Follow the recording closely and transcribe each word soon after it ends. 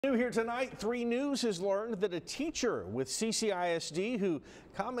New here tonight, 3 News has learned that a teacher with CCISD who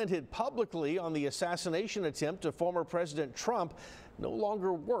commented publicly on the assassination attempt of former President Trump no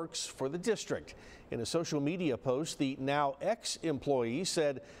longer works for the district. In a social media post, the now ex-employee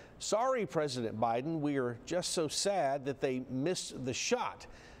said, "Sorry, President Biden, we are just so sad that they missed the shot."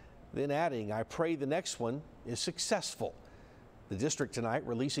 Then adding, "I pray the next one is successful." The district tonight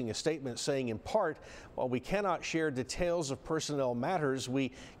releasing a statement saying, in part, while we cannot share details of personnel matters,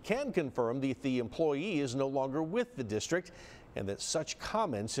 we can confirm that the employee is no longer with the district and that such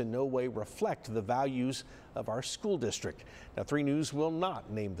comments in no way reflect the values of our school district. Now, 3 News will not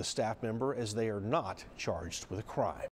name the staff member as they are not charged with a crime.